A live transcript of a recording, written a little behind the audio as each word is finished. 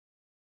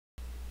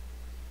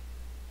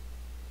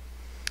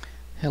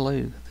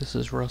Hello, this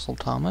is Russell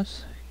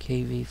Thomas,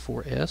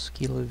 KV4S,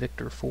 Kilo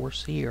Victor 4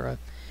 Sierra.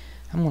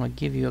 I'm going to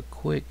give you a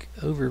quick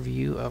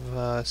overview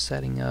of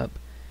setting up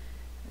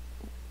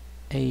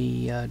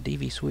a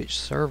DVSwitch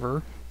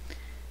server,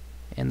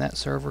 and that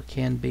server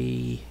can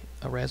be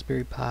a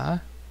Raspberry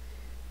Pi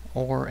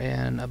or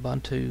an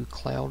Ubuntu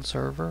cloud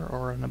server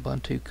or an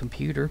Ubuntu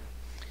computer,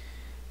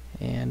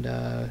 and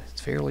it's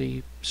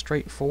fairly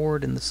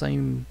straightforward, and the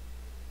same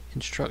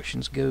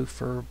instructions go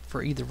for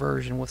either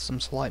version with some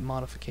slight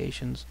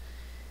modifications.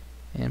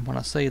 And when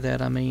I say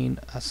that, I mean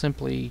I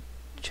simply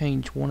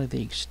change one of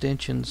the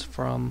extensions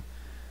from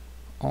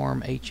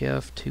ARM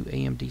HF to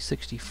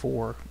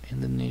AMD64,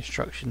 and then the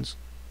instructions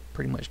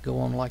pretty much go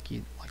on like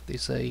they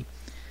say.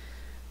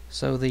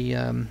 So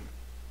the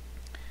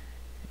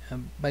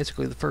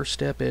basically the first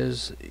step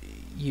is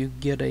you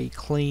get a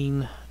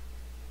clean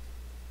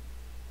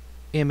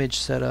image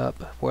set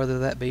up, whether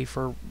that be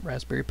for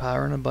Raspberry Pi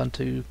or an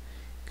Ubuntu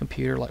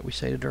computer like we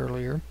stated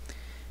earlier,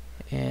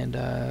 and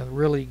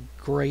really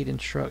great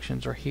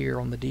instructions are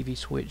here on the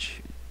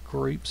DVSwitch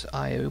groups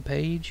IO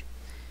page,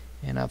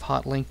 and I've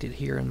hot linked it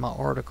here in my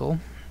article.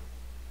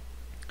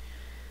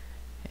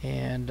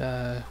 And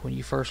when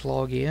you first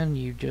log in,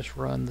 you just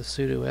run the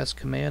sudo s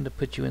command to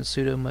put you in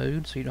sudo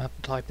mode, so you don't have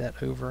to type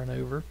that over and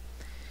over.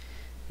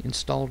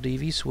 Install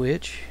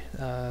DVSwitch.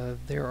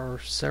 There are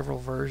several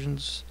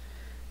versions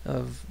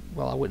of,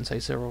 well, I wouldn't say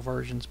several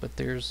versions, but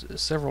there's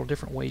several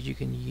different ways you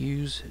can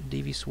use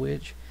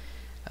DVSwitch.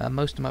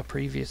 Most of my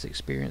previous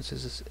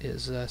experiences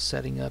is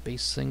setting up a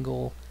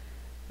single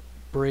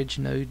bridge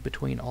node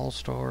between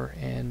All-Star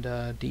and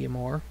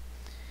DMR,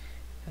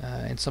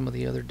 and some of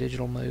the other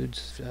digital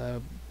modes,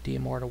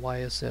 DMR to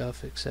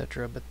YSF,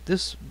 etc. But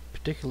this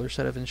particular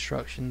set of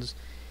instructions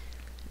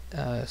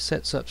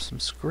sets up some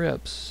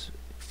scripts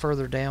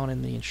further down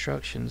in the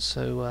instructions,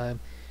 so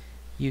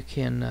you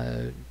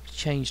can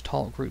change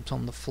talk groups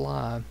on the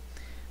fly,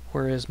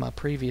 whereas my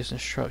previous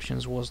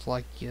instructions was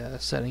like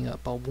setting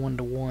up a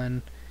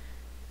one-to-one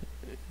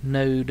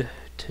node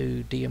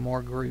to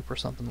DMR group or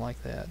something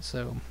like that.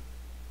 So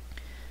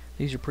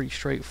these are pretty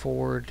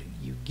straightforward.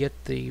 You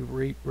get the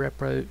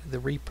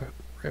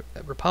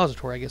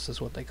repository, I guess is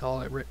what they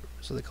call it,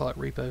 so they call it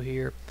repo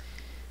here.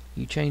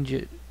 You change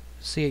it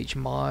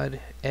chmod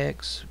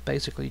x,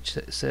 basically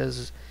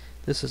says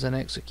this is an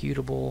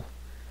executable.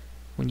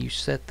 When you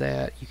set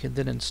that, you can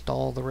then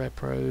install the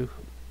repro,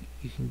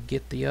 you can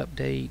get the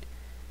update,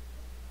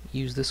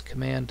 use this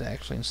command to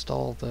actually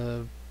install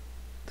the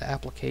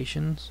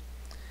applications.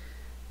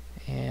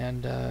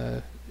 And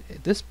at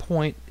this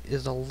point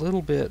is a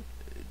little bit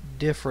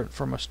different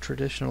from a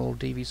traditional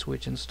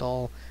DVSwitch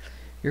install.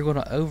 You're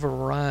going to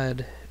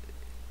overwrite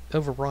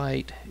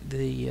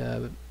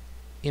the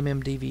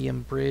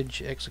MMDVM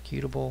bridge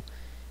executable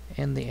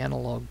and the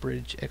analog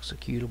bridge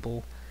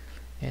executable.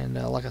 And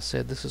like I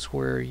said, this is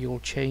where you'll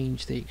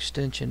change the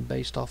extension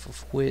based off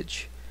of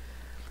which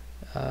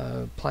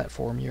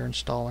platform you're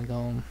installing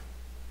on.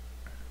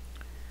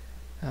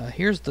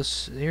 Here's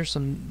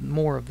some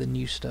more of the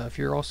new stuff.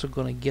 You're also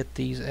going to get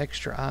these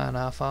extra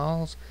INI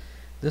files.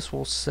 This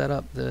will set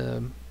up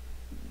the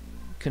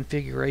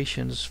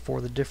configurations for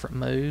the different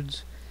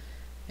modes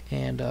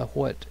and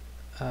what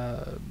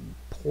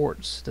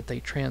ports that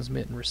they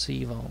transmit and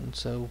receive on.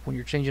 So when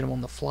you're changing them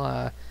on the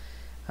fly,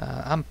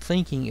 I'm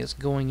thinking it's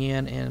going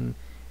in and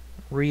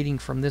reading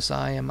from this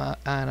INI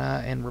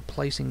and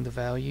replacing the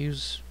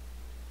values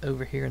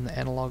over here in the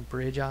analog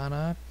bridge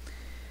INI,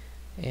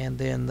 and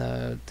then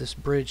this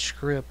bridge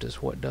script is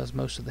what does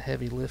most of the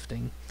heavy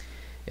lifting.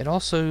 It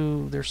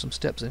also, there's some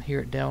steps in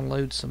here. It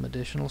downloads some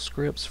additional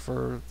scripts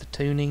for the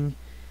tuning,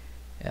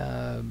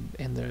 and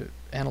the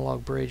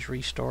analog bridge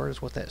restart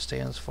is what that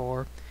stands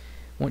for.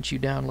 Once you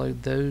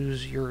download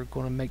those, you're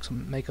going to make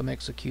them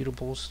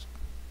executables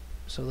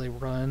so they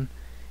run.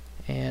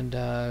 And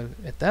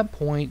at that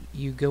point,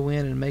 you go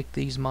in and make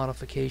these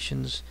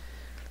modifications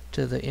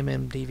to the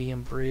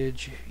MMDVM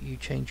bridge. You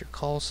change your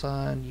call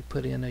sign, you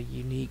put in a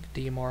unique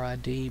DMR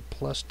ID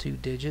plus 2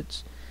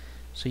 digits,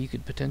 so you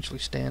could potentially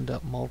stand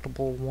up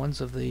multiple ones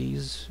of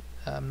these.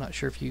 I'm not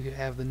sure if you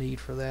have the need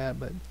for that,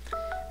 but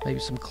maybe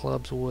some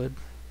clubs would.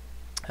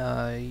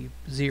 You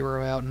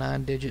zero out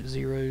 9-digit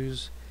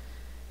zeros.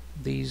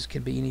 These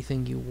can be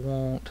anything you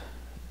want,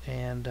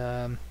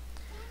 and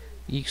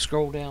you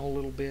scroll down a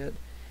little bit,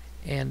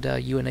 and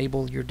you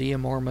enable your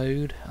DMR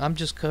mode. I'm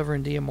just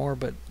covering DMR,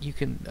 but you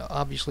can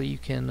obviously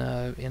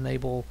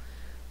enable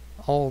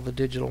all the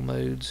digital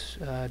modes.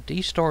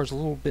 D-Star is a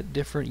little bit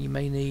different. You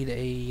may need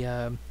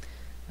a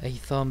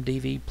thumb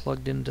DV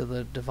plugged into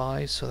the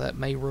device, so that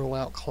may rule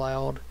out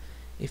cloud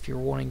if you're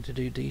wanting to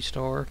do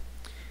D-Star.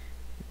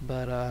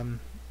 But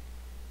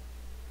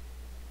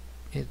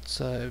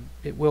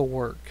it will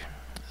work.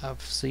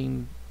 I've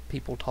seen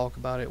people talk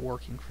about it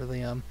working for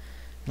them.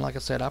 And like I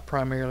said, I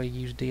primarily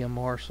use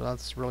DMR, so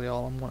that's really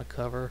all I'm going to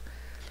cover.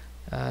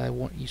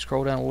 You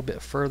scroll down a little bit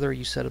further,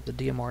 you set up the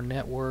DMR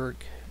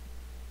network,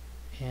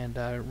 and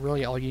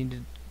really all you need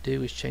to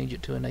do is change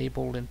it to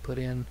enabled and put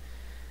in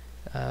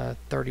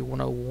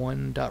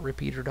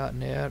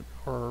 3101.repeater.net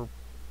or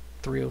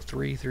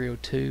 303,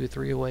 302,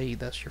 308.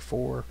 That's your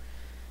 4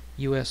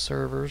 US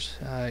servers.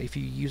 If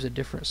you use a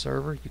different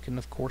server, you can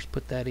of course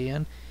put that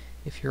in.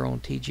 If you're on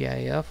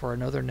TGIF or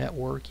another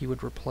network, you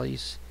would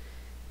replace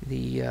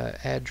the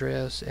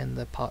address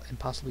and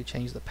possibly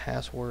change the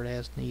password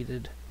as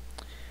needed.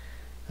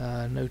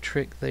 No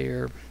trick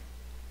there.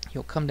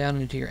 You'll come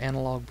down into your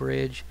analog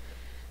bridge.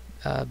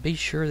 Be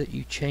sure that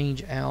you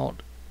change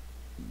out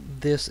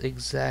this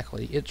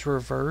exactly. It's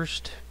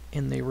reversed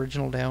in the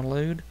original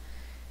download,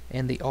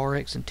 and the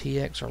RX and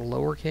TX are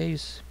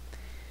lowercase,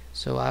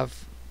 so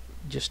I've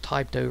just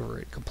typed over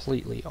it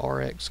completely.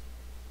 RX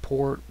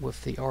port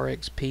with the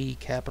RXP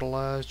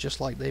capitalized,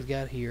 just like they've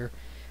got here.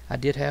 I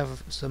did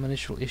have some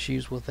initial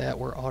issues with that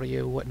where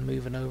audio wasn't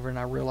moving over, and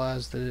I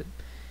realized that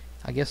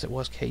I guess it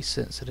was case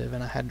sensitive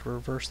and I had to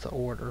reverse the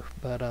order,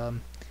 but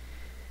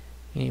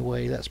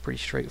anyway, that's pretty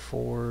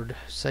straightforward.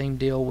 Same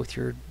deal with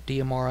your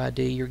DMR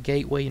ID. Your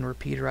gateway and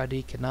repeater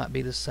ID cannot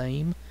be the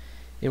same.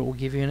 It will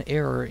give you an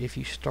error if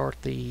you start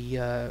the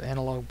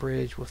analog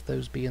bridge with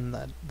those being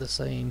the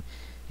same,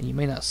 and you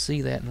may not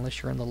see that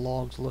unless you're in the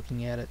logs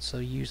looking at it. So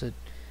use a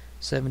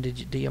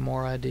 7-digit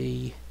DMR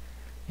ID,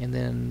 and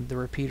then the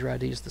repeater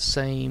ID is the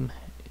same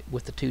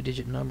with the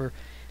 2-digit number.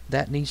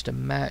 That needs to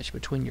match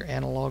between your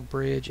analog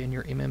bridge and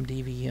your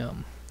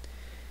MMDVM.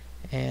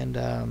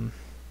 And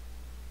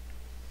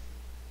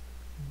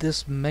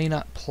this may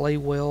not play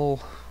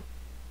well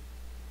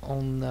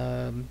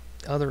on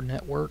other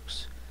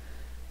networks.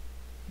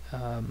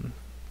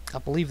 I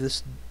believe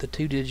the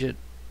 2-digit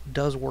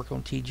does work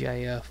on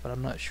TGIF, but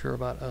I'm not sure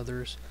about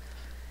others.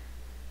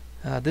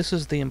 This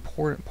is the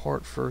important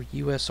part for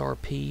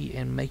USRP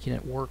and making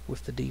it work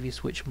with the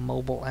DVSwitch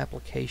Mobile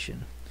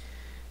Application.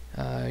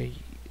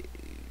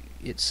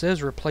 It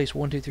says replace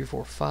 1, 2, 3,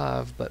 4,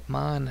 5, but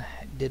mine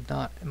did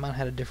not. Mine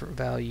had a different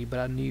value, but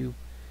I knew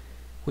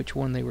which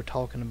one they were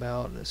talking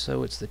about.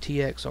 So it's the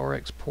TX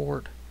RX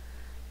port.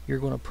 You're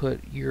going to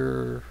put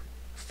your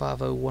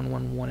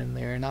 50111 in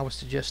there, and I would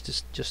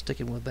suggest just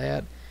sticking with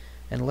that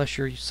unless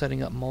you're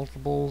setting up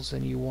multiples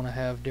and you want to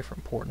have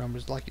different port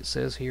numbers. Like it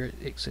says here,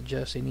 it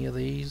suggests any of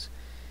these.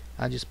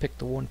 I just picked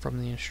the one from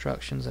the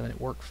instructions and it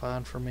worked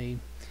fine for me.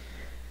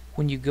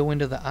 When you go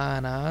into the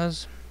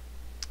INIs,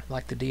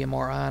 like the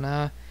DMR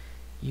INI,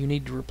 you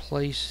need to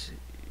replace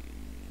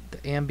the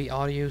ambi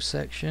audio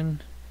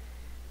section.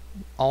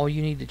 All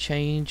you need to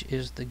change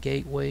is the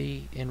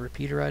gateway and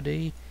repeater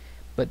ID,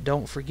 but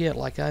don't forget,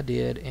 like I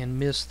did, and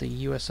miss the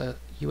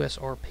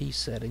USRP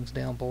settings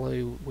down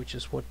below, which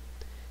is what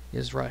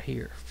is right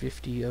here,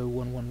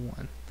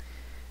 50111.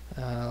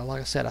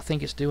 Like I said, I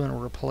think it's doing a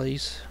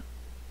replace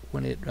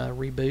when it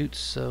reboots,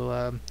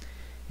 so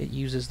it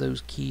uses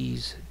those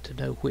keys to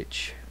know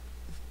which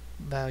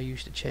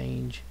values to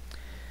change.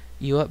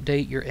 You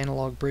update your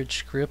analog bridge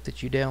script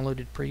that you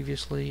downloaded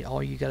previously.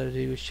 All you got to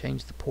do is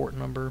change the port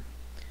number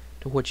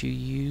to what you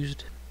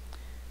used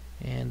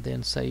and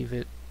then save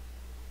it,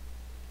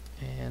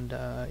 and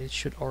it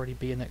should already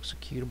be an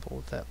executable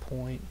at that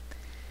point.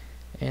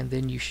 And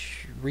then you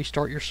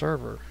restart your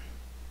server.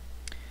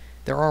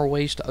 There are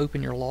ways to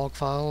open your log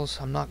files.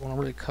 I'm not going to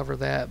really cover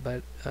that,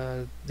 but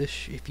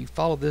if you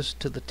follow this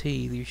to the T,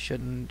 you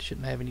shouldn't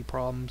have any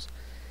problems.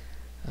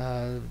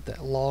 The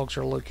logs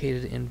are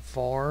located in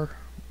VAR,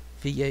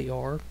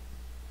 VAR,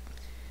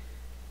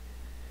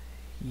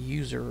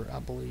 user, I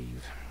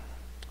believe.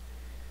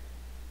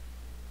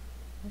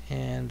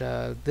 And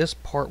this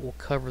part will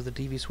cover the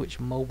DVSwitch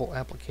mobile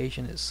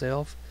application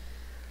itself.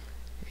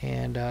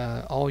 And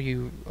all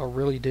you are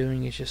really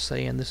doing is just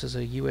saying this is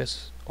a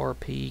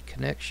USRP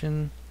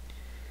connection,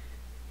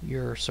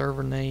 your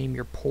server name,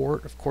 your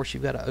port. Of course,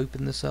 you've got to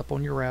open this up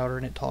on your router,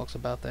 and it talks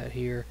about that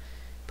here.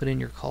 Put in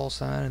your call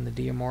sign and the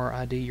DMR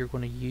ID you're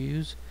going to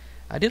use.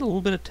 I did a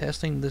little bit of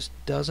testing. This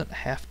doesn't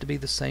have to be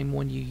the same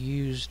one you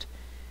used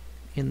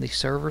in the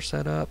server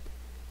setup,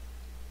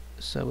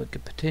 so it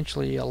could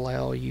potentially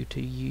allow you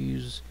to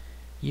use,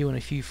 you and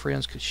a few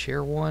friends could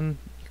share one.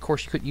 Of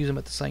course, you couldn't use them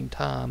at the same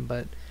time,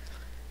 but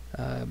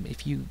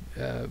if you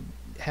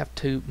have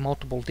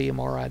multiple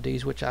DMR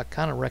IDs, which I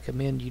kind of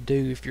recommend you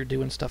do if you're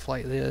doing stuff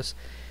like this,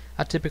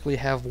 I typically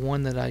have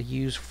one that I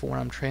use for when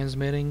I'm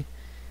transmitting,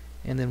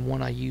 and then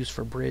one I use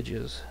for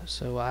bridges.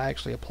 So I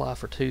actually apply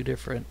for 2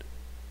 different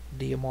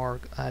DMR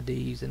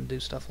IDs and do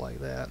stuff like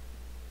that.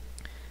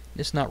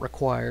 It's not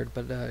required,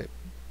 but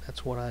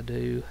that's what I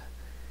do.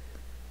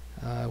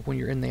 When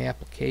you're in the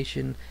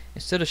application,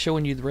 instead of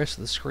showing you the rest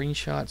of the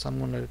screenshots, I'm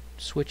going to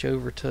switch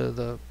over to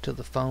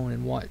the phone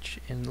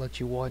and let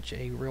you watch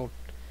a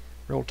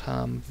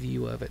real-time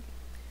view of it.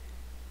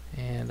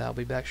 And I'll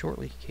be back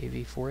shortly.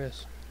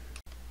 KV4S.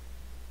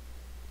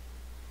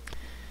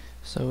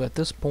 So at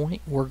this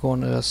point, we're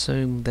going to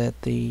assume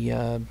that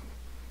the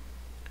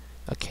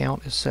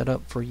account is set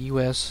up for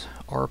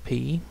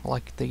USRP,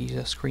 like the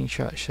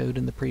screenshot showed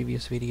in the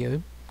previous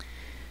video.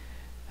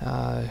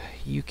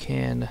 You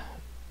can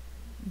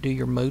do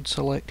your mode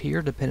select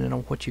here depending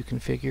on what you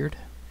configured.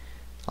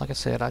 Like I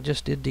said, I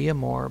just did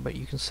DMR, but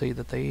you can see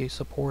that they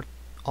support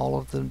all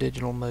of the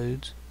digital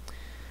modes.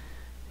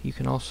 You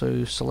can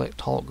also select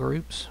talk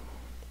groups,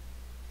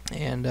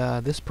 and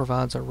this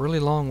provides a really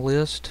long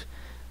list.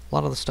 A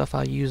lot of the stuff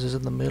I use is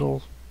in the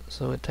middle,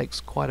 so it takes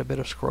quite a bit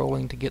of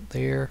scrolling to get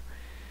there.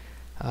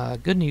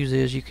 Good news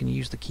is you can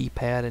use the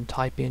keypad and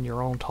type in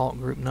your own talk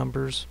group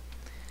numbers,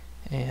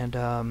 and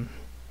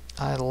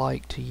I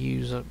like to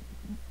use a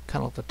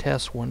kind of a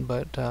test one,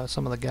 but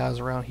some of the guys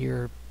around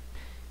here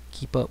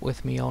keep up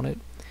with me on it.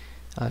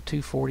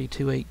 240,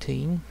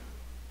 218,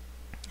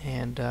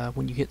 and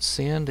when you hit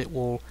send, it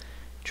will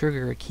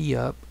trigger a key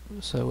up,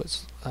 so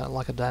it's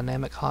like a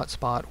dynamic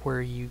hotspot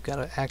where you've got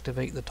to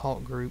activate the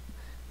talk group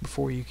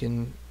before you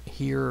can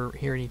hear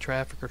any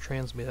traffic or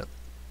transmit.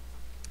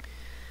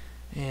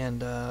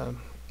 And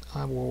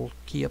I will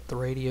key up the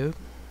radio.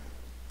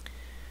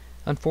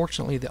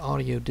 Unfortunately, the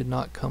audio did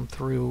not come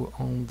through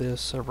on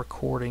this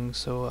recording,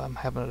 so I'm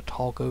having to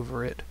talk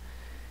over it.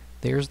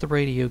 There's the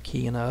radio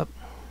keying up,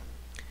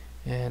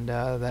 and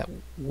that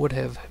would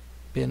have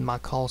been my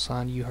call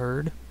sign you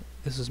heard.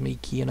 This is me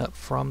keying up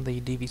from the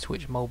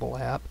DVSwitch mobile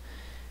app.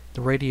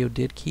 The radio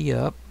did key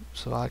up,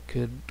 so I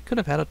could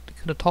have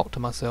talked to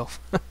myself.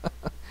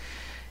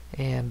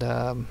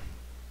 And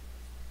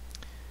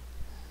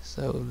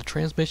so the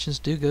transmissions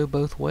do go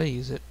both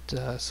ways.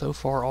 So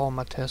far, all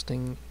my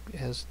testing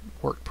has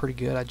worked pretty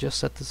good. I just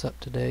set this up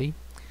today.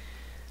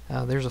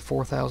 There's a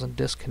 4000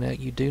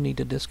 disconnect. You do need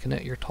to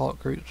disconnect your talk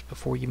groups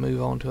before you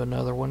move on to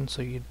another one,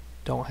 so you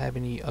don't have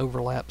any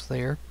overlaps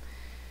there.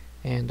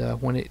 And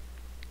when it,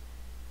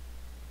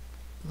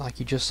 like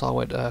you just saw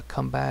it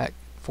come back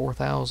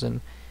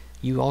 4000,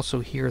 you also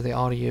hear the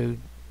audio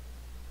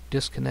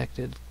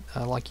disconnected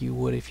like you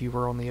would if you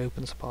were on the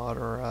open spot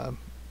or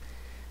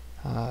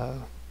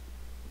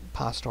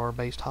Pi-Star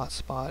based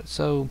hotspot.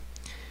 So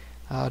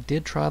I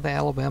did try the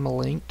Alabama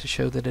link to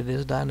show that it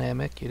is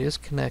dynamic. It is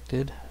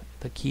connected.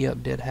 The key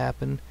up did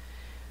happen.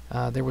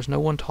 There was no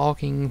one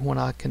talking when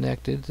I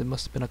connected. It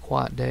must have been a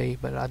quiet day,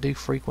 but I do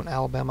frequent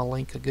Alabama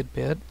link a good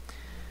bit.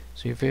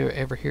 So if you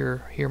ever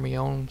hear me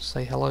on,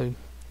 say hello.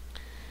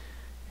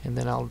 And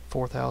then I'll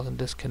 4000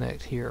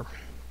 disconnect here.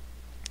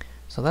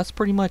 So that's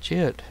pretty much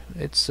it.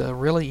 It's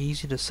really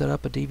easy to set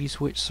up a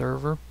DVSwitch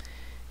server,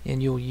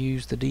 and you'll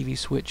use the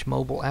DVSwitch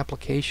Mobile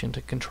Application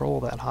to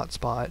control that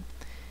hotspot.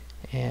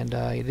 And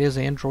it is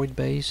Android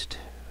based,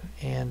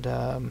 and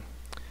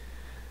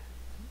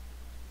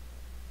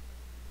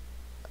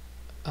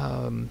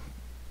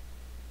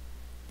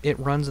it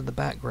runs in the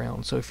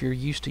background. So if you're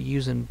used to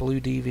using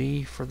Blue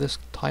DV for this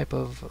type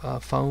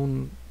of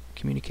phone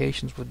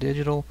communications with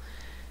digital,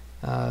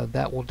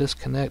 that will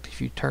disconnect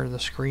if you turn the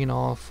screen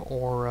off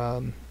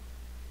or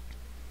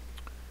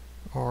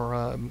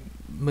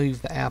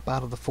move the app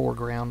out of the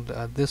foreground.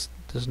 This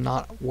does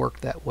not work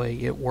that way.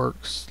 It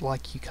works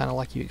like you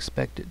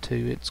expect it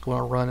to. It's going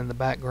to run in the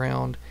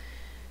background,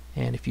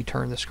 and if you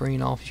turn the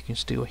screen off, you can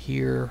still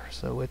hear.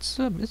 So it's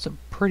a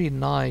pretty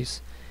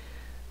nice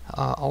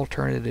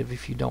alternative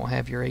if you don't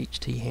have your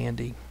HT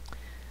handy.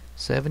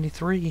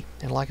 73,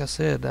 and like I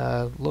said,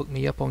 look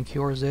me up on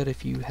QRZ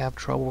if you have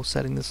trouble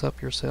setting this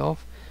up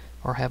yourself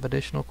or have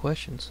additional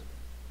questions.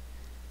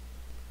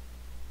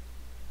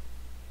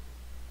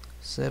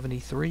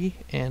 73,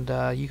 and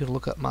you can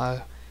look up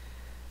my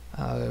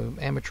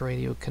amateur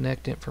radio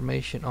connect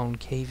information on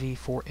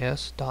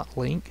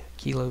kv4s.link,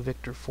 Kilo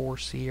Victor 4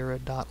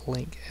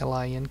 Sierra.link,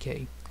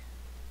 LINK.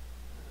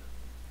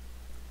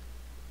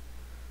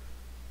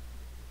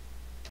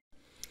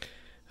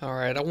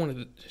 Alright, I wanted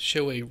to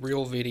show a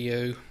real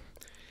video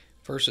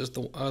versus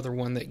the other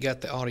one that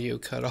got the audio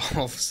cut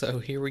off. So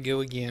here we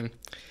go again.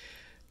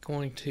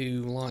 Going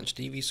to launch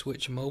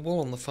DVSwitch Mobile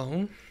on the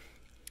phone.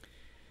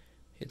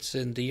 It's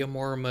in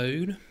DMR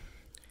mode.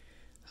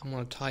 I'm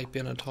going to type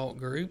in a talk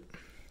group.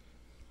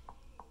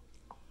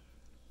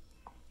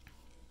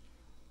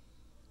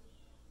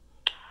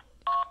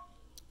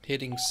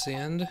 Hitting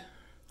send.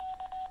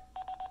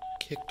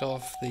 Kicked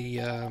off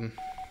the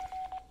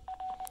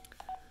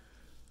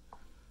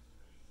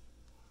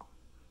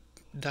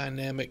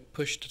dynamic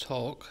push to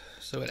talk,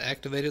 so it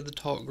activated the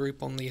talk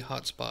group on the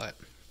hotspot.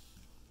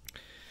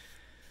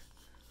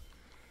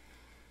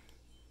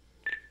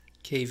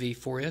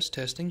 KV4S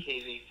testing.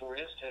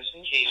 KV4S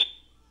testing.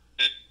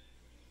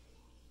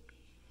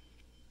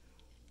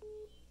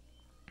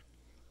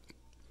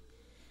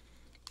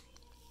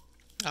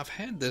 I've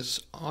had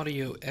this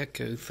audio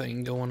echo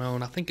thing going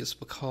on. I think it's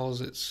because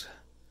it's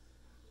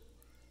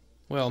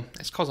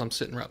because I'm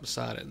sitting right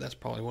beside it. That's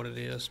probably what it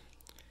is.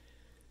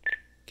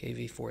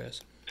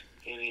 KV4S.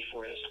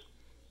 KV4S.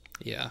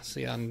 Yeah,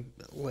 see,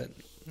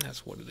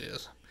 that's what it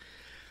is.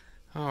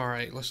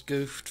 Alright, let's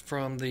go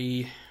from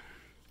the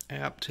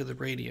app to the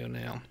radio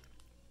now.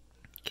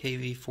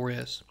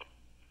 KV4S.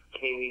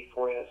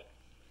 KV4S.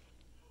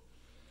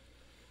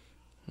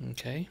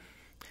 Okay.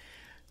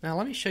 Now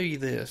let me show you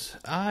this.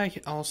 I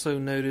also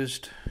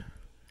noticed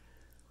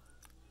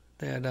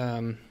that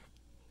I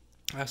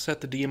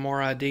set the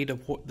DMR ID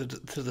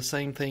to the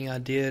same thing I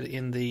did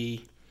in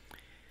the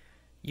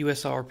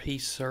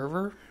USRP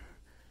server,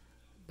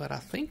 but I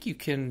think you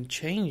can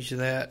change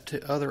that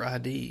to other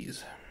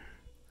IDs.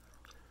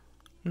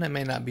 And that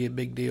may not be a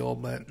big deal,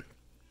 but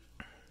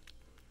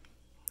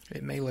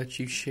It may let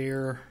you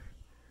share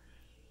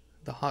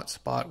the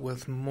hotspot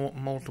with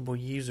multiple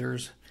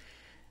users.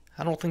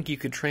 I don't think you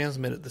could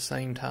transmit at the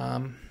same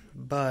time,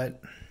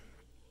 but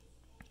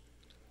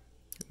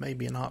it may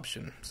be an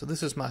option. So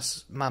this is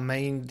my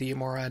main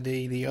DMR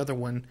ID. The other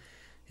one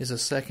is a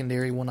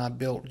secondary one I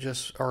built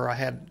I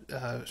had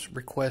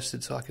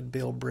requested so I could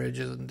build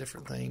bridges and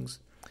different things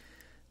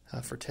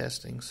for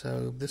testing.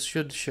 So this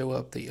should show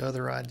up the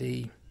other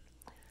ID.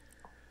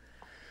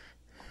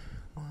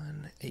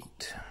 18.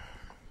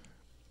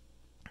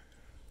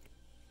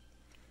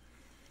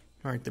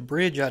 Alright, the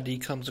bridge ID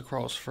comes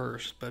across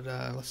first, but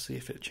let's see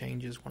if it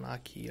changes when I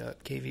key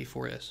up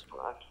KV4S.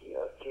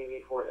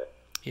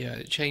 Yeah,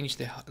 it changed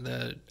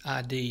the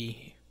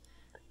ID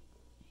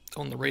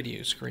on the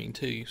radio screen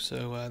too,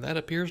 so that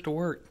appears to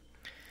work.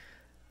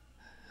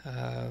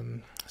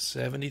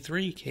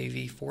 73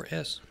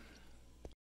 KV4S.